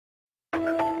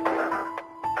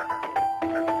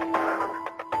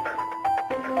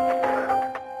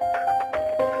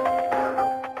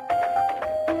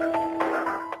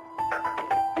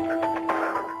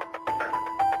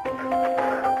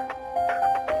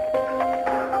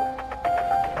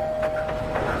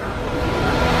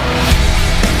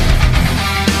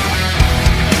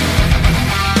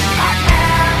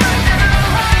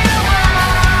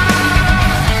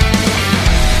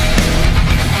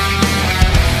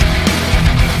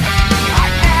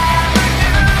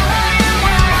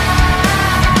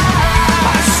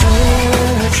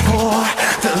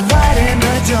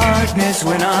darkness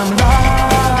when I'm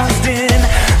lost in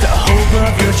the hope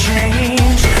of your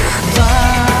change.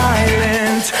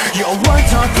 Violent, your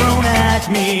words are thrown at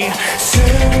me.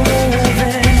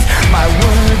 Servant, my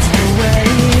words will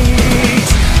wait.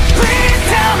 Please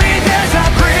tell me there's a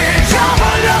bridge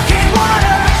overlooking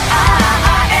water.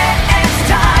 It's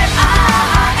time,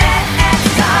 it's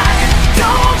time.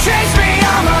 Don't chase me,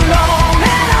 I'm alone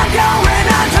and I'm going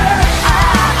under.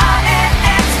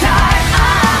 It's time,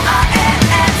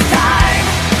 it's time.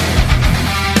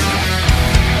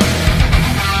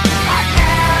 I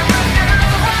never knew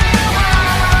who you were.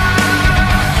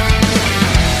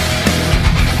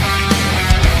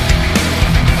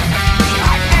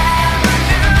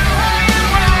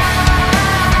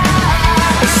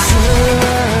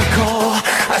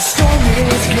 A storm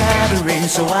is gathering,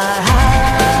 so I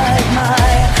hide my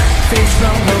face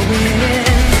from the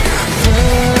wind.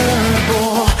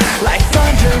 Verbal, like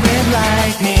thunder and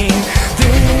lightning.